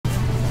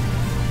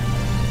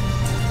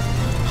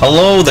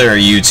Hello there,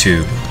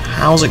 YouTube.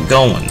 How's it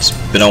going? It's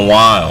been a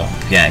while,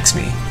 if you ask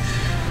me.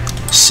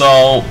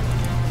 So,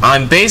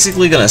 I'm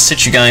basically gonna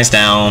sit you guys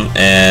down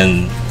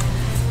and,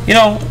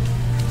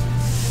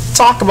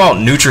 talk about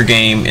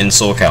Nutri-Game in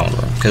Soul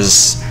Calibur,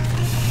 because,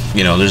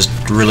 there's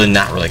really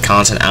not really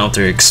content out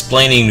there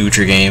explaining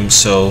Nutri-Game,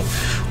 so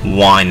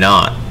why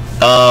not?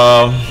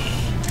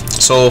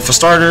 So for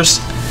starters,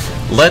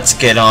 let's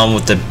get on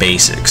with the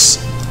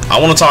basics. I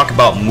want to talk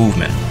about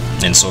movement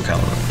in Soul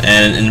Calibur,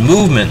 and in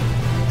movement,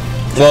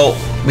 well,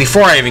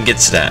 before I even get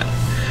to that,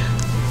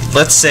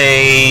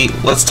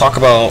 let's talk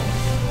about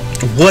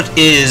what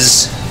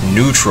is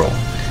neutral.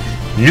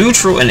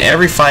 Neutral in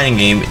every fighting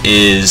game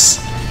is,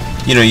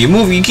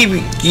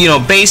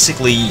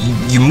 basically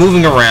you're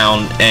moving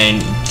around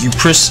and you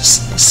press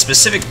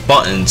specific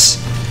buttons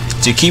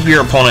to keep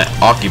your opponent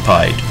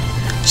occupied.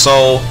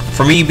 So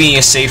for me, being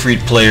a safe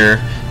read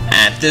player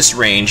at this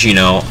range,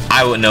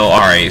 I would know,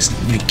 alright,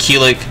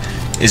 Keelik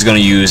is going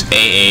to use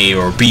AA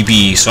or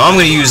BB, so I'm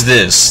going to use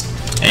this.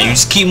 And you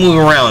just keep moving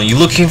around. You're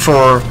looking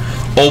for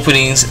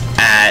openings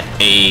at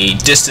a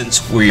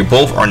distance where you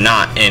both are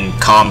not in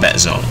combat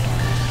zone.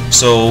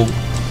 So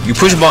you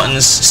push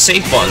buttons,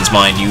 safe buttons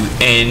mind you,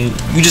 and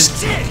you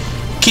just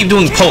keep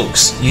doing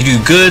pokes. You do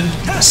good,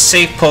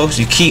 safe pokes,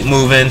 you keep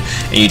moving,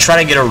 and you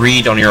try to get a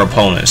read on your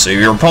opponent. So if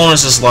your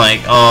opponent's just like,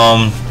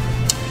 I'm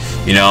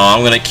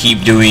gonna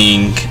keep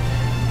doing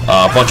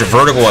a bunch of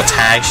vertical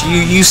attacks,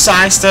 you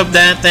sidestep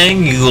that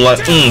thing, you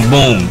like,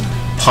 boom,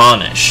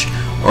 punish.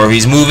 Or if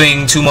he's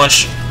moving too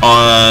much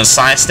on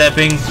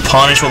sidestepping,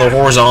 punish with a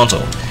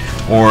horizontal.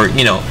 Or,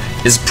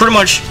 it's pretty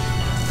much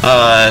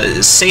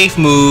safe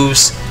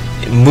moves,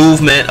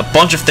 movement, a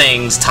bunch of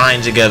things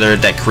tying together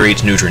that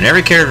creates neutral. And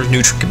every character's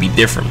neutral can be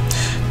different.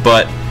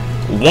 But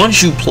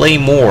once you play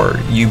more,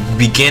 you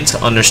begin to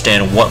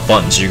understand what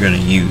buttons you're going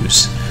to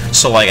use.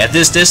 So like at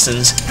this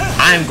distance,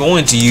 I'm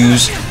going to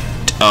use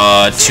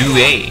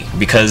 2A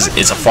because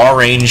it's a far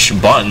range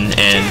button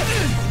and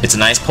it's a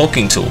nice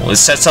poking tool. It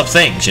sets up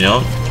things,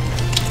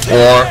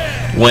 Or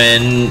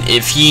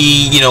if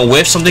he,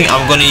 whiffs something,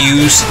 I'm going to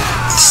use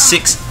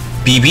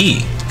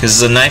 6BB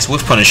because it's a nice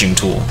whiff punishing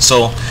tool.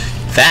 So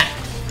that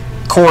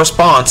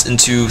corresponds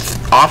into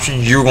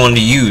options you're going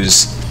to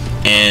use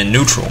in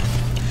neutral.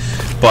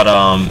 But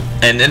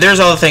and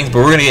there's other things, but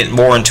we're going to get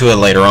more into it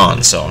later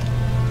on. So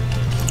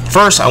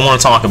first, I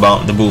want to talk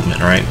about the movement,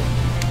 right?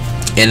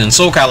 And in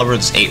Soul Calibur,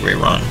 it's 8-ray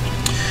run.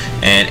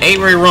 And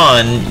 8-ray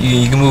run,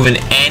 you can move in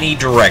any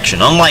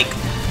direction. Unlike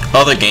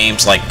other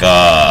games like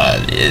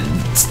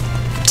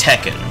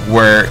Tekken,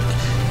 where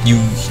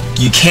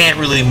you can't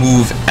really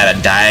move at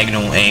a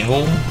diagonal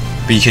angle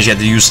because you have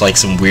to use like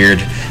some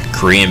weird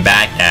Korean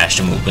backdash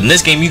to move. But in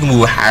this game, you can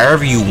move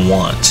however you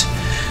want.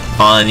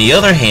 On the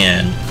other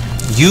hand,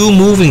 you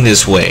moving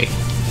this way,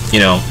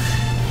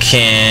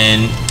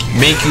 can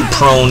make you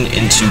prone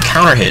into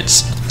counter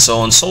hits.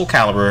 So in Soul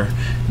Calibur,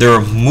 there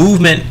are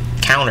movement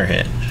counter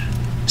hit.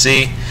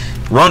 See,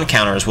 run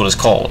counter is what it's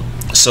called.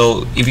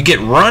 So if you get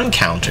run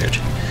countered,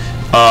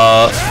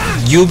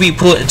 you'll be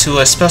put into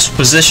a special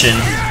position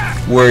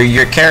where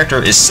your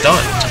character is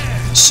stunned.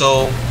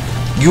 So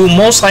you will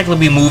most likely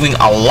be moving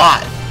a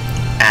lot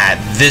at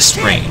this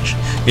range.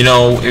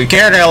 If your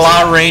character at a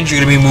lot of range,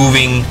 you're going to be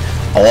moving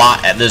a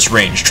lot at this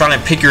range, trying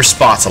to pick your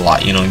spots a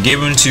lot, give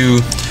them to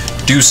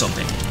do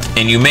something.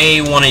 And you may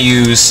want to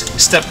use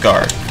step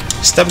guard.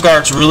 Step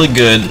guard's really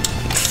good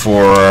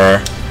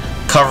for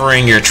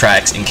covering your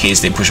tracks in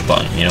case they push a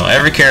button.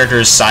 Every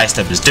character's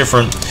sidestep is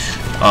different.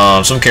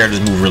 Some characters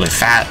move really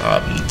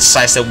fast.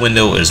 Sidestep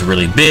window is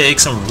really big,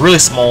 some really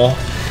small.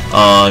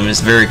 It's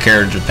very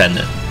character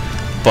dependent.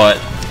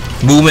 But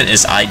movement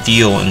is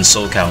ideal in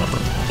Soul Calibur.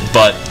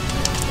 But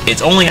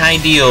it's only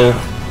ideal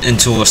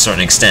to a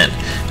certain extent.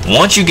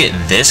 Once you get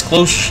this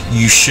close,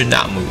 you should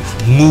not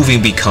move.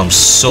 Moving becomes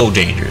so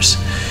dangerous.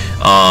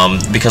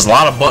 Because a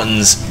lot of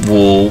buttons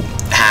will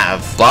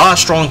have, a lot of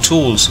strong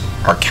tools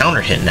are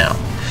counter hit now.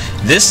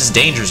 This is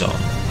danger zone.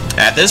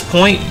 At this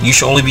point, you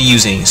should only be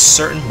using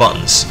certain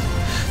buttons.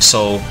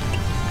 So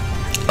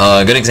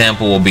a good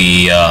example will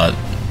be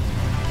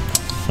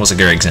what's a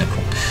good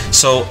example?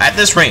 So at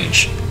this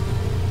range,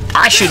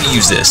 I should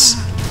use this.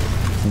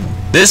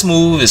 This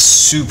move is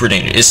super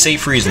dangerous. It's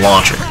safe reads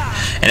launcher,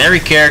 and every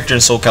character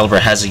in Soul Calibur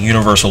has a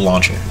universal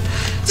launcher.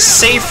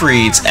 Safe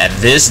reads at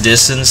this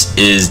distance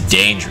is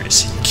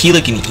dangerous.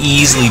 Keelik can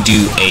easily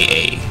do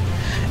AA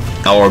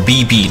or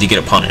BB to get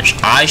a punish.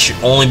 I should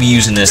only be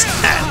using this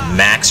at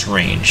max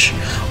range.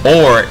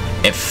 Or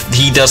if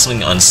he does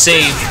something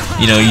unsafe,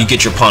 you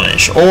get your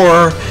punish.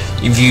 Or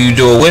if you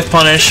do a whiff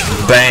punish,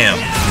 bam,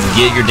 you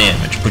get your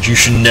damage. But you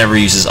should never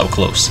use this up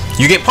close.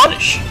 You get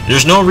punished.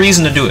 There's no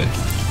reason to do it,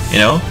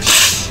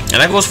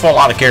 And that goes for a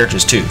lot of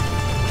characters too.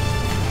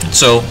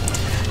 So,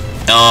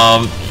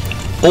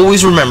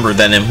 always remember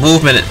that in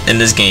movement in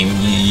this game,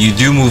 you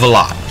do move a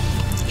lot.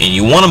 And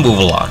you want to move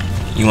a lot.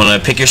 You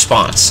want to pick your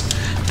spots.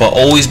 But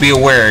always be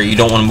aware you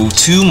don't want to move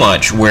too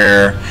much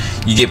where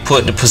you get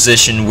put in a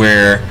position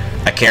where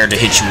a character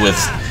hits you with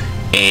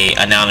a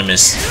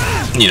anonymous,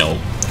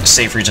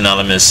 Safe Reads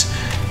Anonymous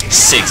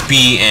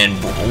 6B, and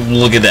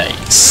look at that,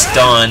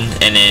 stun,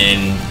 and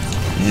then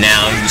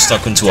now you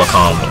stuck into a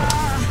combo,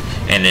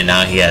 and then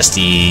now he has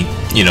the,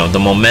 you know, the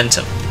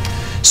momentum.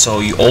 So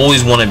you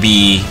always want to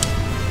be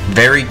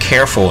very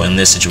careful in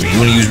this situation. You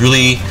want to use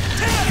really,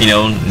 you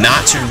know,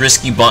 not too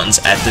risky buttons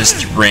at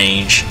this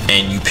range,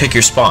 and you pick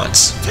your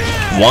spots.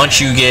 Once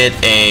you get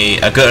a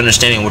good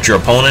understanding of what your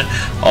opponent,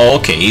 oh,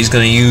 okay, he's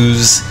gonna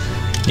use,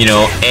 you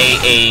know,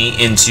 AA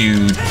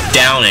into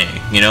down A.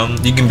 You know,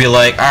 you can be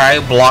like, all right,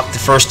 block the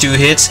first 2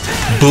 hits,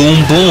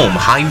 boom, boom.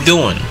 How you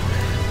doing?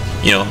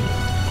 You know,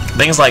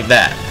 things like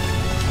that.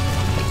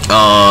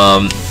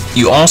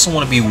 You also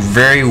want to be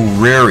very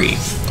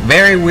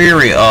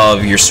wary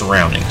of your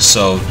surroundings.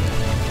 So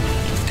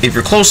if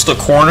you're close to the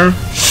corner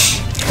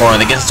or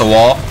against the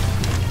wall,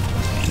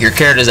 your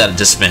character is at a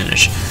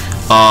disadvantage.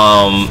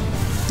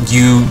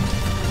 You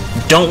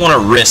don't want to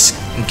risk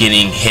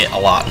getting hit a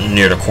lot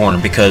near the corner,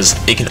 because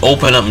it can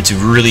open up into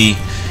really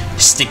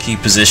sticky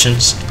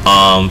positions.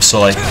 So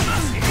like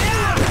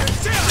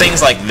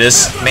things like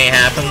this may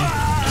happen,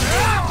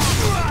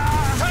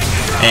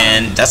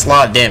 and that's a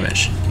lot of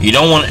damage. You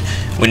don't want,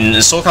 when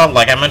the Soul Calibur,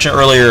 like I mentioned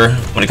earlier,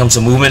 when it comes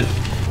to movement,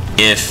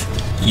 if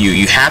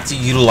you have to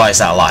utilize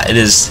that a lot. It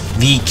is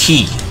the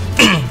key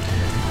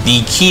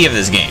the key of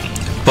this game.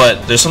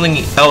 But there's something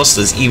else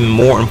that's even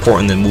more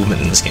important than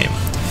movement in this game.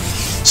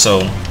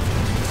 So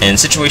in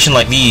situations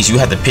like these, you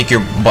have to pick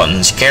your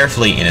buttons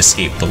carefully and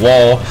escape the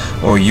wall,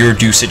 or you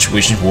do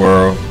situations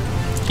where,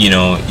 you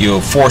know,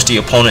 you'll force the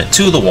opponent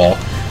to the wall.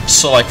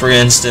 So like for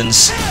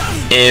instance,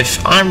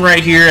 if I'm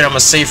right here and I'm a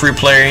safe read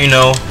player, you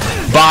know,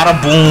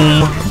 bada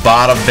boom,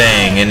 bada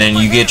bang, and then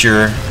you get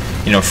your,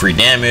 you know, free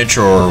damage,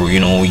 or, you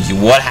know,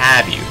 what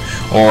have you.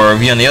 Or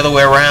if you're on the other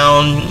way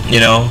around, you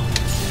know,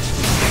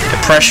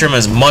 pressure him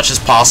as much as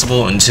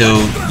possible until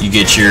you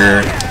get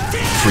your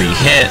free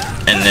hit,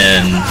 and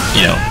then,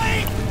 you know,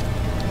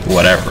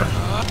 whatever.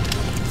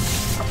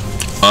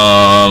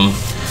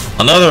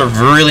 Another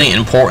really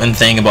important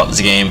thing about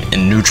this game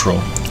in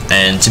neutral,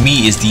 and to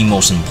me is the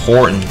most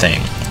important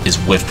thing, is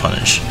whiff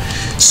punish.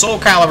 Soul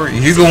Calibur,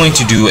 you're going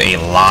to do a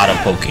lot of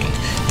poking.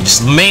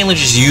 Just mainly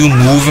just you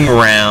moving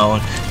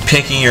around,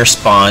 picking your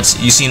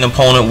spots. You see an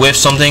opponent whiff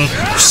something,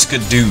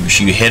 skadoosh,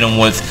 you hit him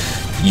with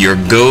your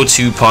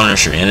go-to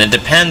punisher, and it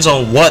depends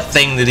on what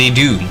thing that they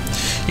do.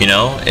 You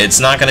know, it's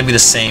not going to be the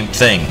same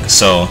thing.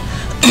 So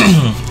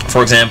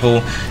for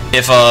example,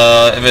 if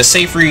a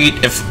safe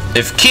read, if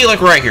Keelik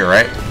right here,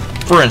 right,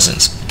 for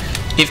instance,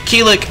 if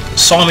Keelik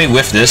saw me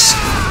whiff this,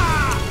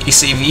 you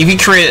see, if he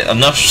created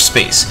enough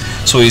space,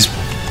 so he's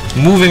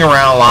moving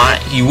around a lot,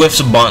 he whiffs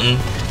a button,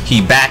 he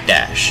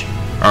backdash,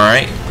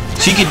 alright,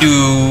 so he could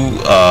do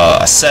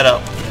a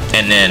setup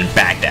and then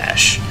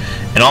backdash,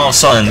 and all of a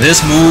sudden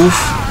this move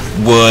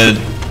would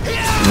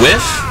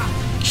whiff.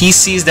 He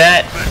sees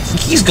that,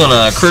 he's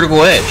gonna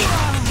critical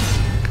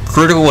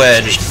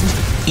edge,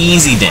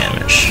 easy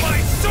damage.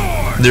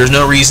 There's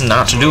no reason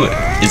not to do it.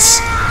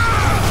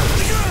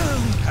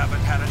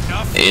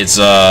 It's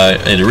a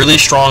really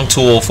strong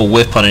tool for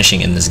whiff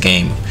punishing in this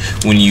game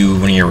when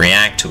you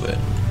react to it,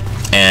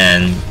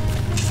 and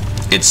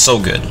it's so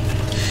good.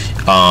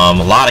 A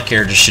lot of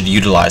characters should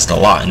utilize it a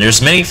lot, and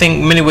there's many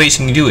ways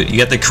you can do it. You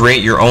have to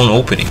create your own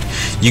opening.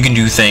 You can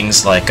do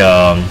things like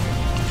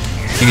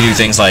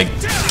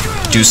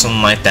do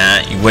something like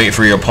that. You wait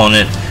for your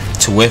opponent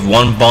to whiff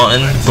one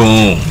button,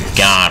 boom,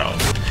 got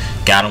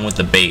him with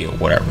the bait or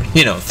whatever.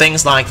 You know,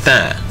 things like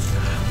that.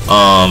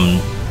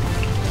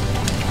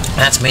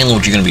 That's mainly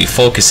what you're going to be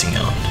focusing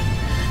on.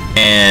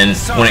 And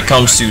when it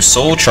comes to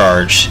soul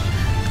charge,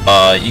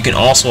 you can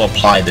also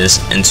apply this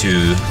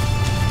into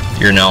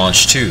your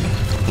knowledge too.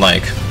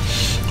 Like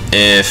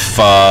if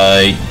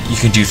you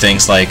can do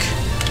things like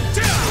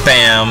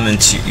bam,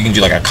 and you can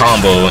do like a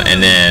combo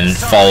and then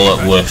follow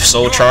up with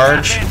soul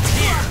charge,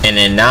 and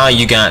then now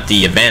you got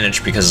the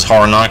advantage because it's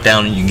hard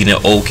knockdown and you get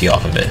an Oki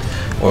off of it.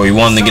 Or you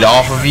want them to get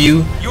off of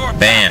you,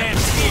 bam,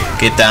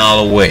 get that out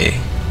of the way.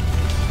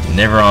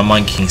 Never on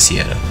Monkey King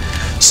Sierra.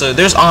 So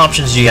there's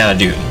options you gotta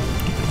do.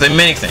 There are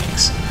many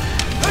things,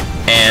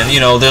 and you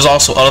know, there's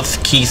also other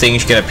key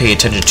things you gotta pay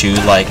attention to,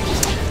 like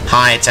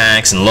high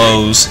attacks and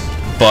lows.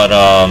 But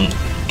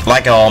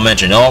like I all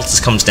mentioned, it all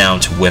just comes down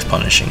to whiff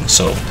punishing.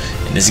 So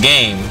in this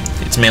game,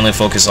 it's mainly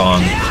focused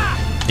on,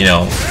 you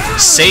know,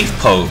 safe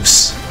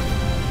pokes,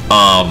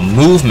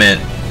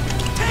 movement,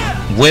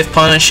 whiff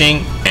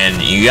punishing,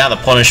 and you gotta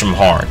punish them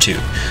hard too.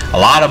 A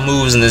lot of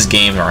moves in this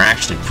game are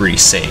actually pretty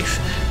safe.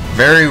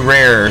 Very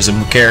rare as a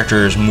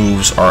character's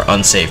moves are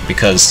unsafe,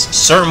 because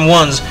certain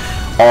ones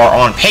are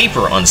on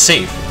paper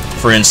unsafe.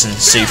 For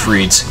instance, safe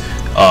reads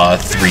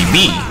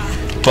 3B.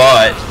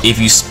 But if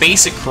you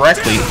space it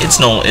correctly, it's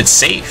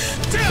safe.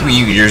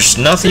 There's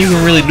nothing you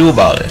can really do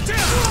about it.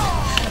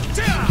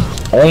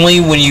 Only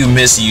when you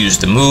misuse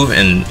the move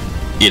and,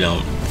 you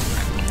know,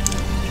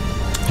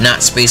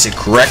 not space it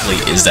correctly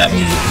is that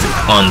move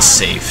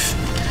unsafe.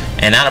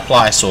 And that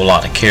applies to a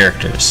lot of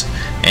characters.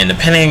 And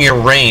depending on your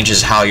range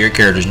is how your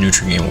character's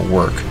neutral game will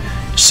work.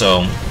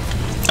 So,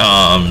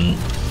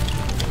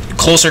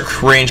 closer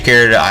range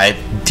character I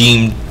would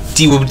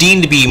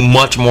deem to be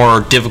much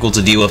more difficult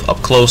to deal with up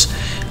close,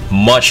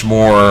 much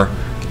more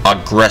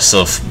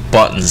aggressive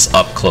buttons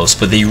up close,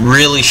 but they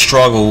really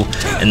struggle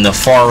in the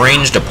far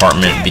range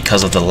department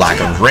because of the lack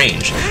of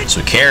range.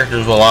 So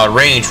characters with a lot of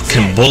range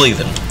can bully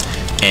them,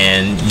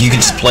 and you can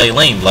just play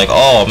lame, like,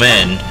 oh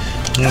man,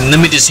 let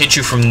me just hit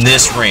you from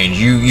this range,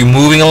 you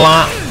moving a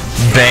lot,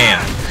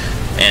 bam,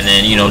 and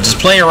then, you know, just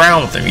play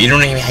around with them. You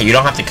don't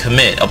have to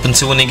commit up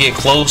until when they get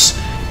close,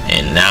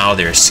 and now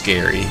they're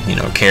scary. You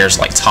know, characters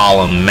like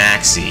Tala,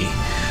 Maxi,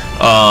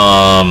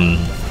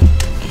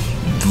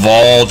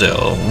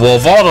 Valdo. Well,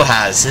 Valdo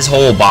has his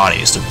whole body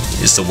is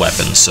the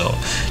weapon, so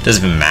it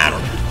doesn't even matter.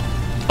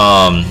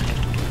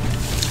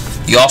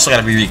 You also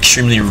got to be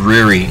extremely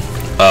wary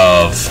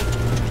of,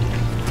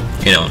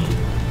 you know,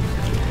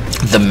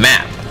 the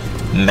map.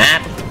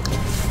 Map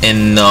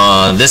in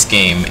this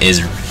game is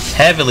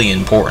heavily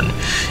important.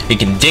 It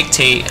can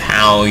dictate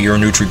how your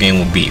neutral game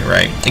will be,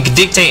 right? It can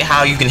dictate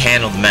how you can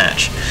handle the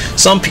match.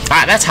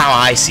 That's how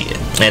I see it,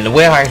 and the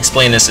way I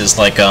explain this is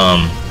like,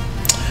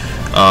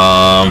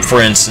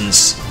 for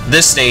instance,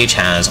 this stage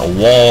has a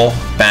wall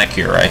back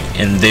here, right?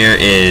 And there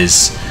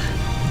is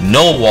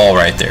no wall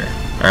right there,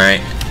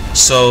 alright?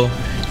 So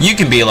you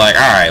can be like,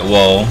 alright,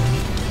 well,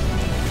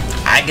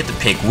 I get to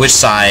pick which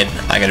side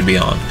I gotta be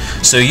on.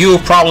 So you'll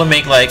probably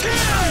make like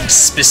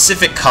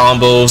specific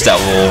combos that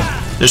will,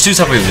 there's two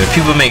types of people.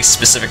 People make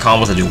specific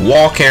combos that do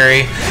wall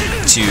carry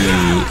to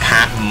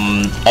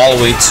happen all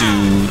the way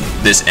to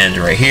this end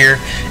right here,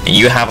 and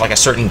you have like a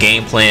certain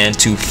game plan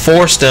to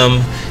force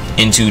them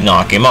into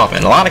knock him off.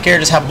 And a lot of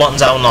characters have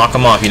buttons that will knock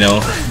him off. You know,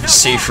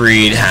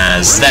 Seyfried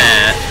has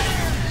that.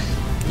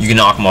 You can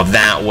knock him off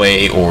that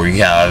way, or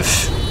you have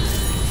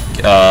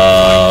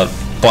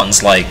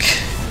buttons like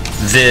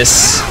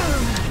this,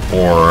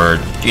 or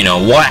you know,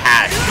 what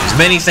have you. There's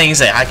many things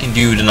that I can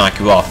do to knock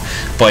you off,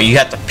 but you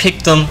have to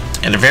pick them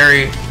in a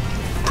very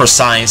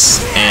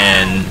precise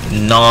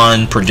and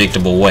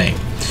non-predictable way.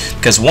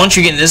 Because once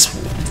you get this,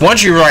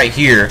 once you're right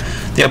here,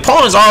 the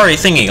opponent's already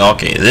thinking,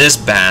 okay, this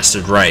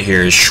bastard right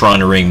here is trying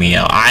to ring me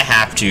out. I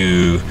have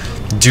to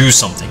do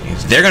something.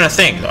 They're gonna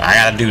think, I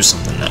gotta do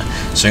something now.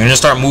 So you're gonna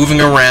start moving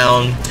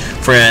around.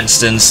 For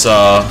instance,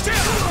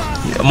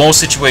 most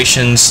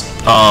situations,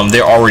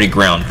 they're already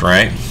grounded,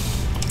 right?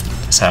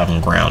 Let's have them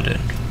grounded.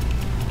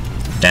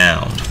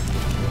 Downed.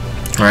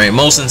 Right?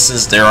 Most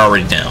instances, they're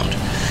already downed.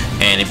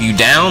 And if you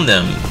down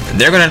them,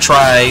 they're gonna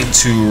try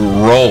to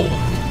roll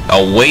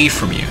away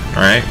from you,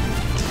 right?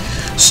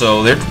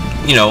 So they're,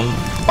 you know,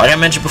 like I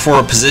mentioned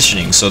before,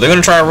 positioning. So they're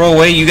gonna try to roll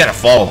away. You gotta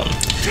follow them,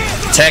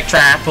 tech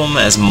trap them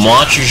as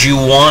much as you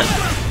want,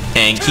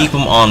 and keep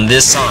them on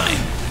this side.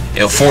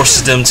 It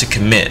forces them to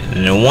commit,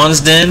 and then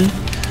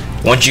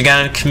once you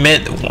gotta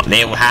commit,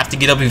 they will have to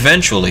get up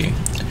eventually.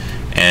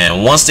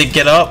 And once they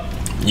get up,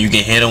 you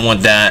can hit them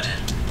with that.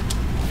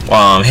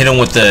 Hit them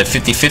with the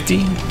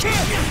 50-50.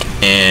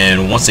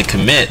 And once they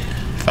commit,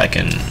 if I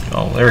can,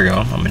 oh, there we go,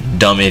 I'm a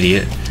dumb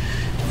idiot.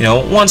 You know,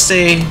 once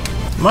they,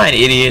 am I an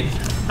idiot?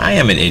 I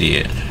am an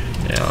idiot.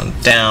 You know,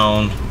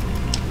 down,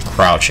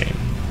 crouching,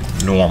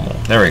 normal,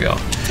 there we go.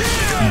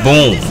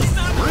 Boom,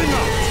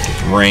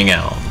 ring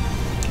out,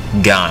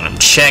 got him,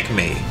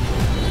 checkmate.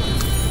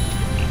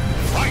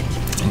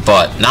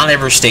 But not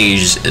every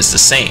stage is the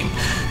same.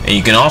 And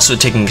you can also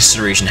take in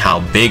consideration how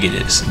big it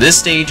is. This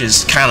stage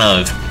is kind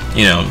of,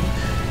 you know,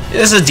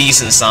 it's a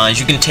decent size.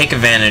 You can take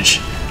advantage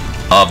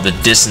of the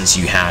distance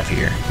you have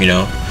here. You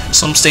know,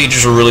 some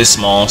stages are really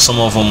small, some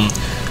of them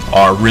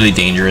are really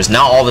dangerous.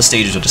 Not all the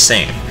stages are the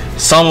same.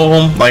 Some of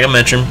them, like I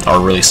mentioned, are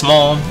really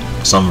small,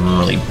 some of them are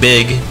really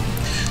big,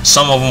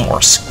 some of them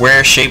are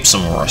square shaped,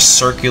 some are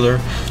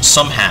circular,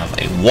 some have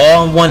a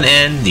wall on one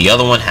end, the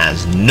other one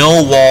has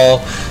no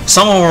wall,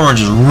 some of them are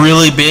just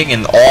really big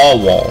and all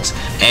walls.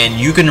 And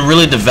you can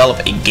really develop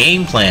a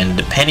game plan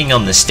depending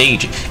on the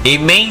stage. It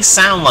may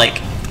sound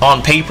like,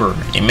 on paper,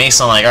 it may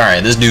sound like,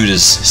 alright, this dude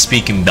is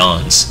speaking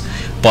buns,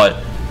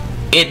 but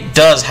it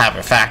does have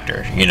a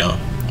factor, you know.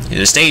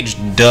 The stage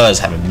does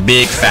have a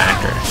big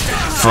factor.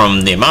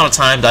 From the amount of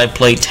times I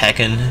played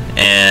Tekken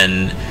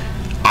and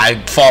I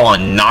fall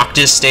on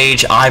Noctis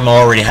stage, I'm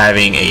already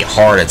having a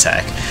heart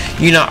attack.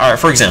 You know,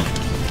 for example,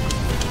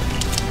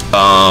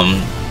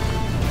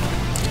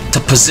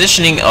 the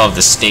positioning of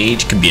the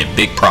stage can be a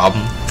big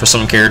problem for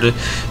some character,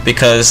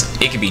 because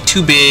it can be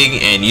too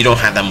big and you don't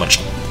have that much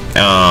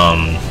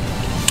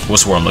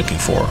what's the word I'm looking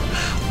for,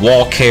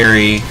 wall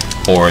carry,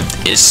 or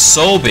it's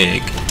so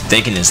big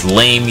they can just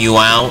lame you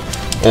out,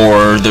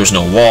 or there's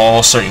no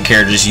wall. Certain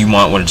characters you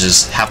might want to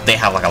just have, they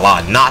have like a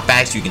lot of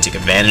knockbacks, you can take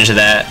advantage of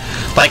that,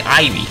 like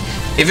Ivy.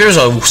 If there's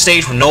a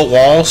stage with no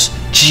walls,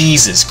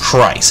 Jesus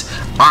Christ,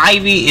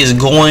 Ivy is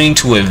going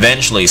to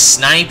eventually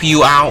snipe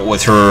you out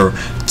with her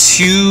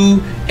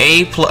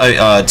 2A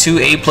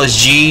plus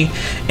G,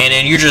 and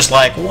then you're just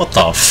like, what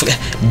the f,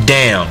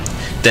 damn.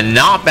 The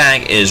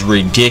knockback is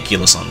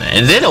ridiculous on that.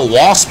 And then the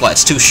wall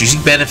splats too. She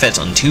benefits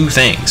on two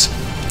things.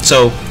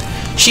 So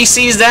she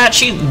sees that,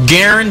 she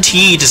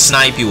guaranteed to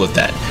snipe you with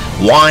that.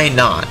 Why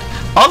not?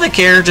 Other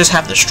characters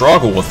have to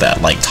struggle with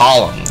that, like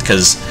Talon,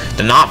 because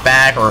the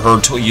knockback or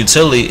her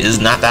utility is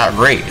not that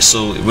great.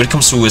 So when it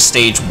comes to a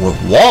stage with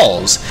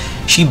walls,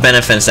 she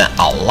benefits that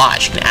a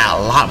lot. She can add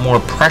a lot more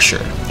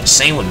pressure.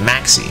 Same with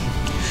Maxi.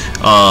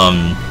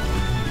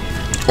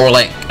 Or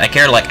like a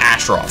character like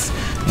Astroth.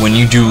 When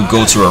you do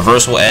go to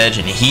reversal edge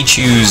and he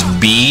choose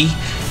B,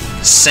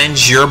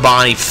 sends your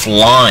body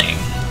flying,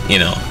 you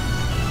know,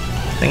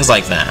 things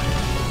like that.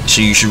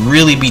 So you should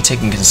really be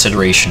taking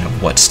consideration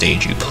of what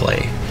stage you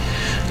play.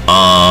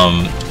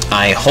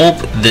 I hope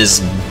this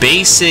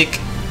basic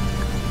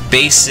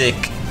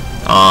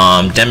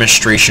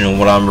demonstration of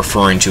what I'm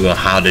referring to of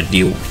how to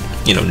deal,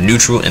 you know,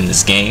 neutral in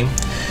this game.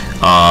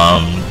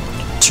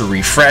 To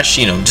refresh,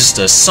 you know, just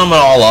to sum it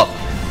all up,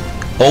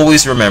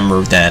 always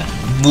remember that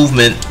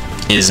movement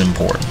is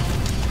important.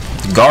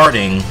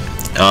 Guarding,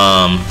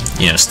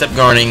 you know, step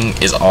guarding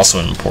is also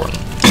important.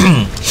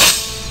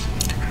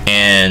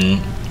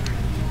 And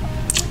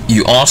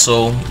you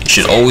also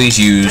should always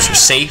use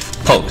safe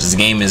pokes. This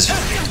game is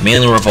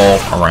mainly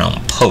revolved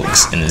around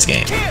pokes in this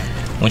game.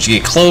 Once you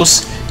get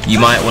close, you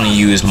might want to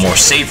use more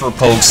safer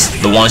pokes,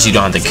 the ones you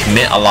don't have to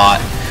commit a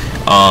lot,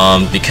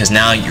 because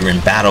now you're in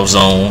battle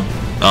zone,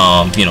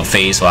 you know,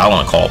 phase, what I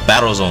want to call it,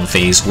 battle zone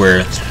phase,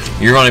 where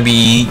you're going to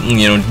be,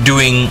 you know,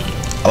 doing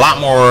a lot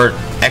more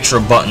extra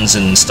buttons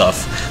and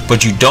stuff,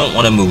 but you don't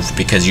want to move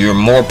because you're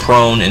more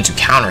prone into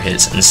counter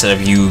hits instead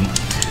of you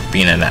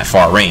being in that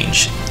far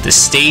range. The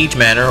stage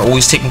matter,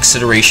 always take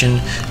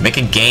consideration, make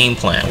a game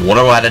plan. What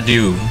do I have to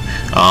do?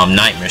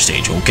 Nightmare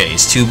stage, okay,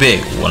 it's too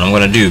big, what I'm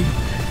gonna do?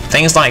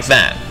 Things like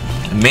that.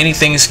 Many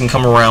things can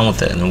come around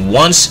with it, and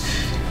once,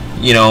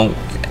 you know,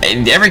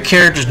 every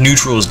character's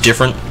neutral is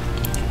different,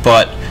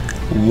 but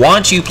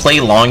once you play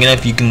long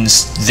enough, you can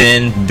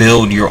then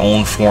build your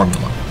own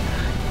formula.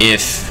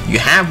 If you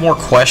have more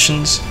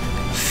questions,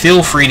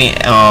 feel free to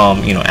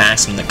you know,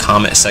 ask in the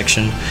comment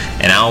section,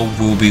 and I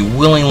will be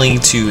willingly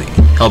to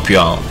help you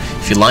out.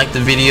 If you like the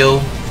video,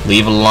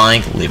 leave a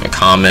like, leave a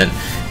comment,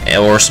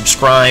 or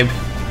subscribe.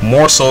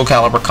 More Soul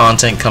Calibur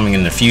content coming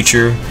in the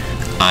future.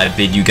 I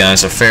bid you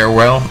guys a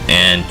farewell,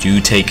 and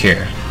do take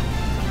care.